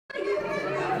ส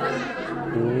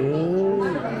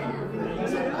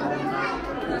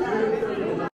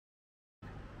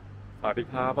วัสดี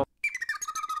ครับ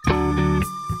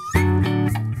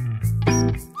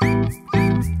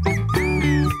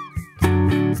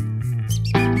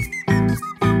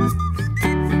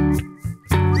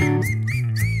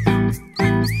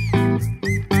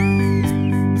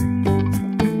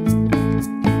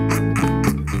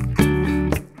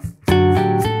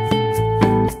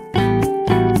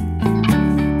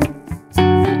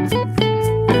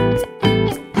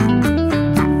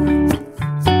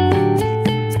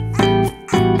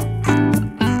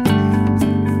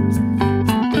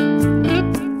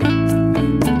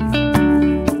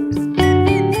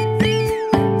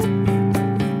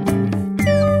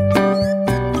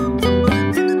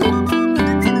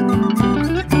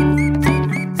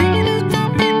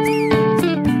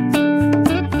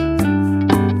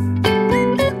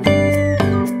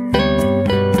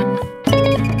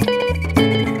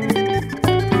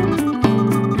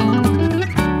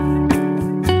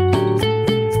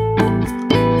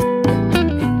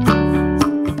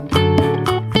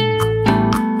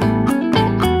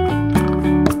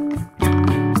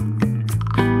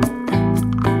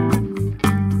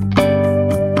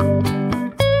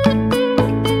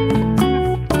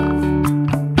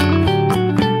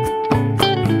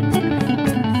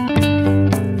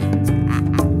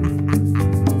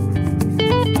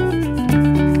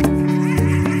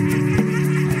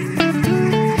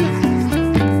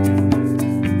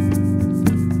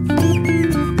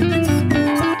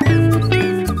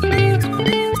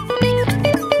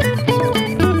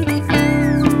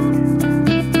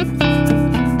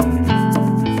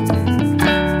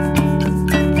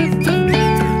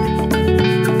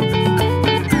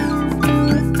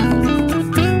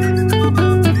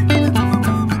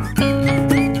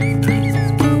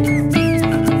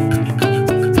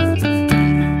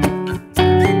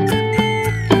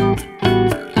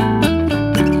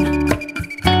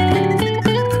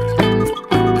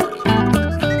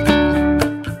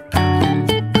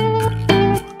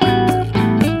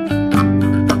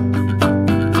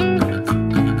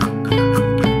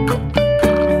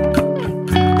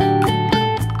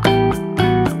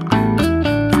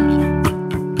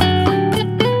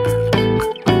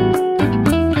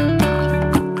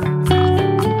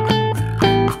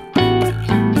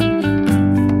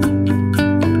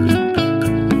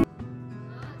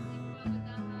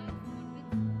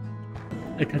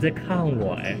他在看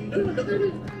我哎。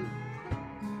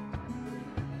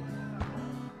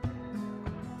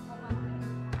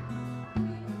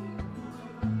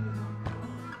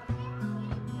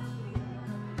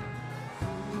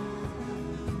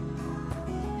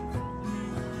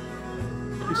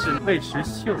这是喂食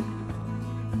秀。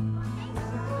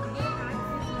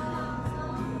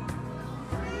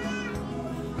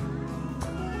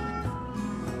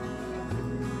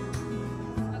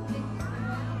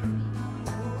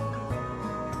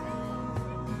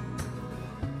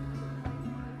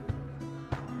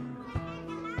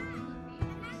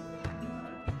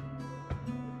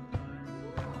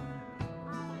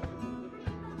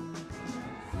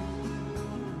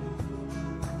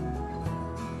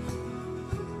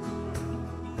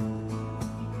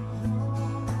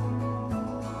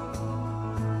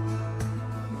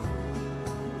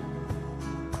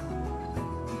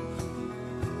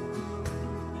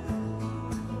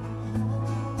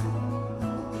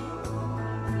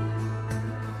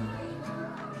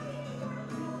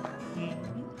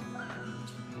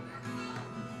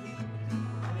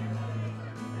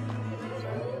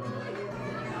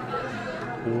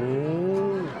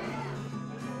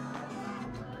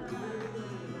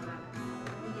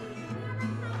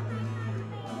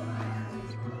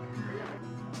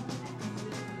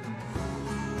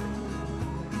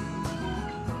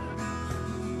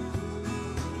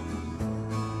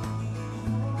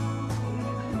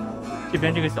这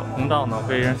边这个小通道呢，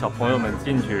会让小朋友们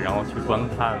进去，然后去观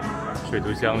看水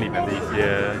族箱里面的一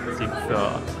些景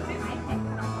色。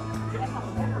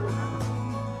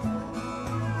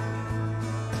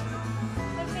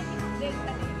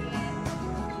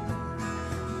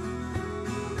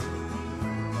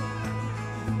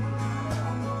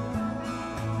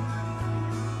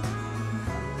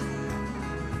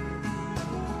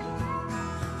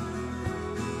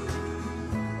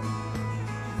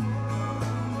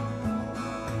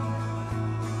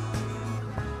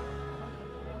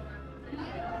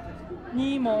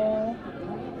尼莫。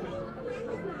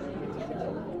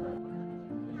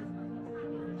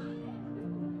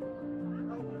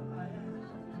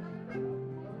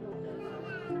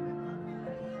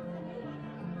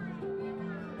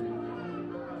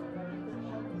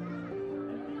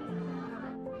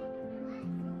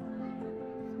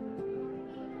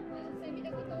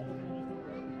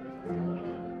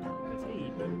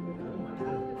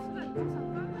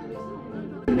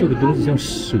这个东西像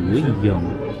蛇一样的。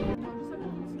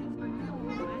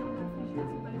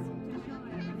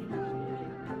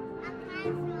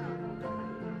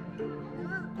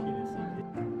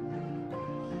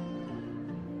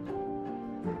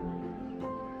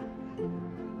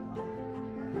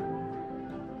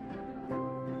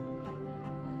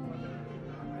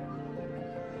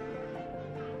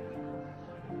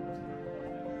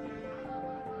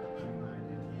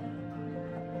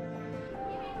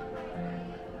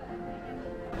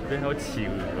这边有企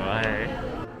鹅哎，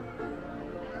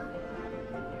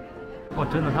哇，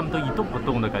真的，它们都一动不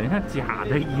动的，感觉像假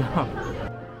的一样。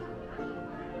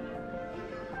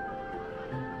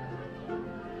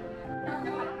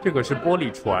这个是玻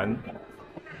璃船，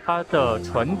它的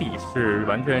船底是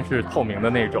完全是透明的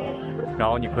那种，然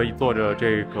后你可以坐着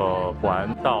这个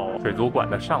船到水族馆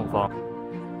的上方。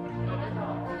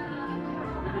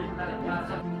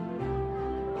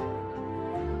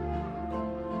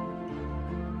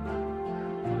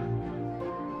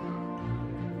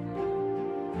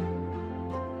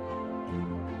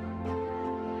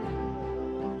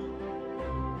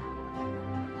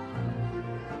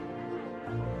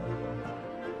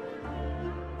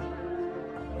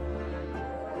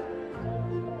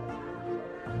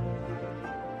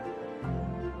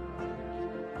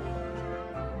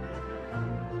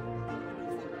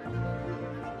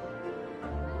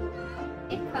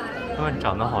它们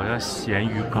长得好像咸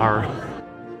鱼干儿。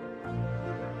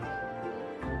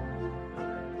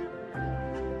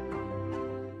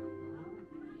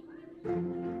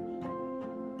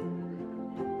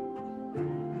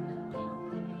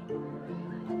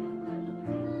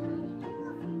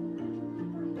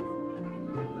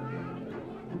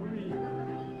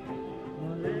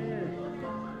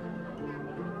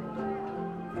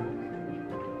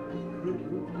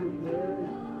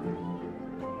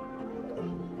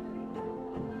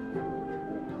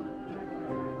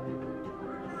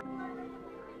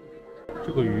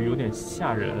这个鱼有点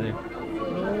吓人哎。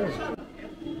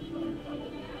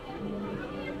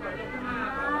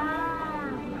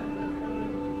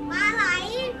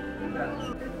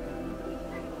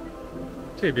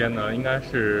这边呢，应该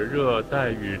是热带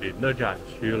雨林的展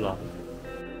区了。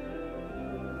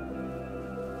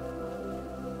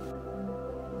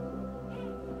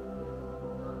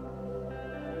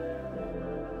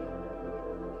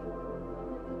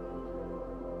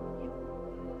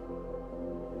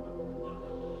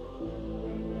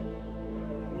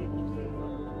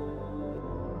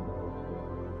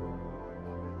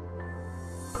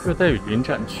热带雨林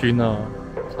展区呢，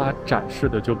它展示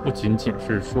的就不仅仅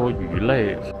是说鱼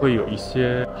类，会有一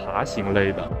些爬行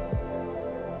类的。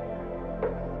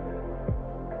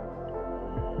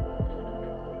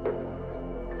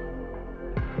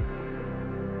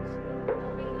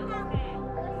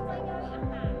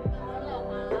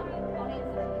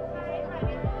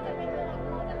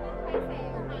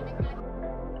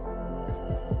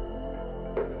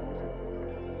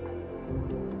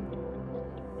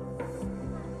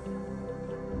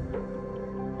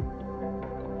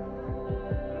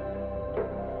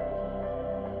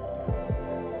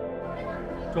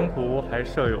中途还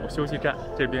设有休息站，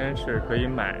这边是可以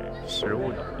买食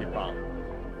物的地方，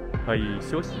可以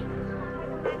休息。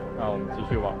那我们继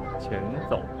续往前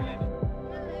走。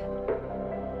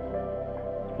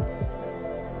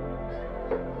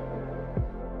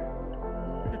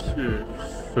是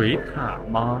水塔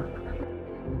吗？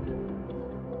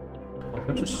好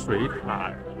像是水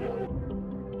塔。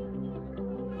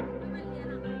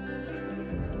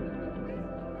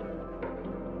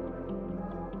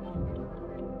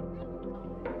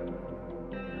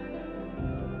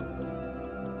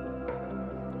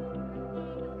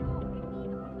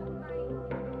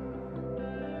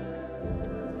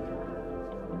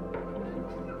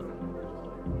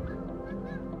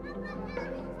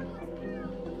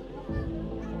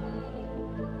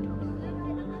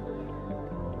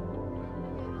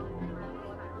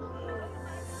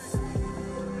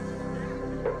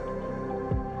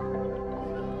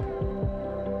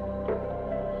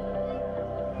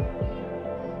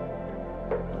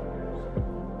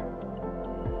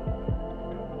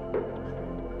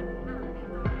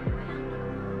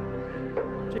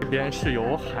这边是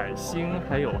有海星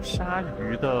还有鲨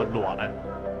鱼的卵，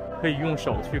可以用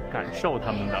手去感受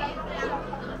它们的。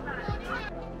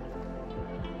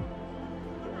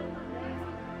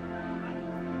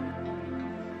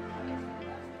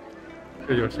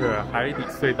这就是海底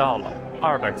隧道了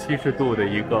，270度的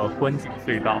一个观景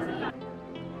隧道。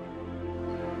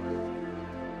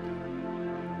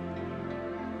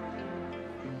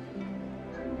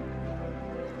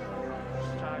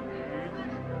鲨鱼。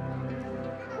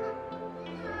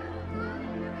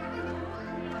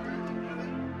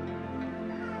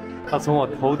它从我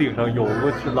头顶上游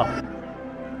过去了。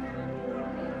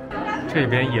这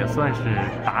边也算是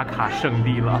打卡圣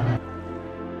地了。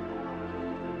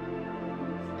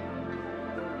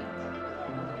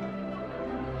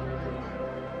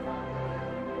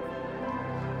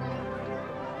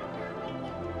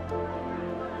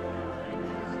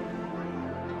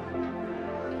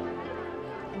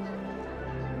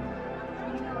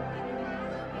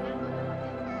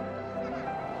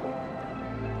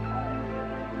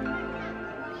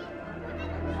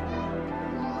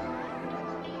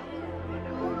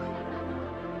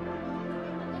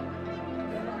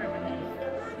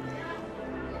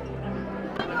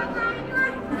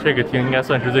这个厅应该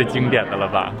算是最经典的了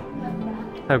吧？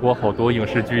泰国好多影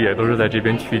视剧也都是在这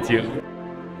边取景。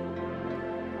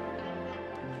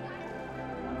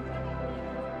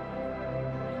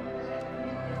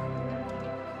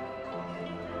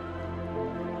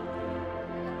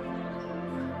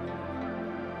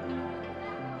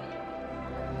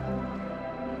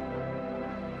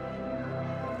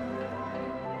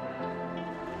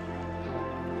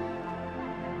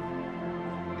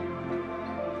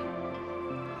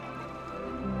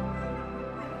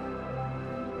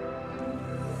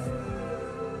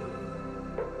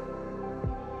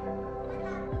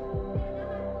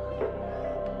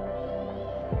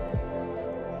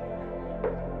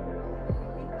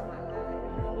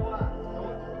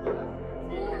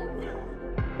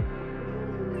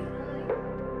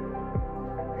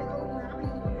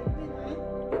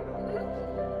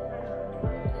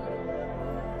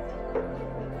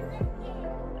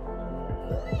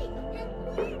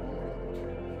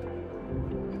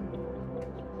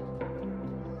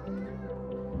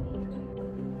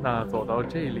那走到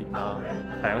这里呢，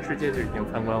海洋世界就已经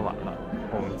参观完了。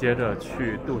我们接着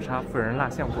去杜莎夫人蜡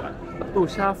像馆。杜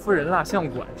莎夫人蜡像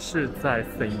馆是在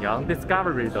沈阳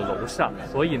Discovery 的楼上，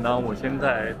所以呢，我现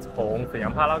在从沈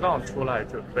阳帕拉杠出来，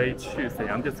准备去沈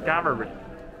阳 Discovery。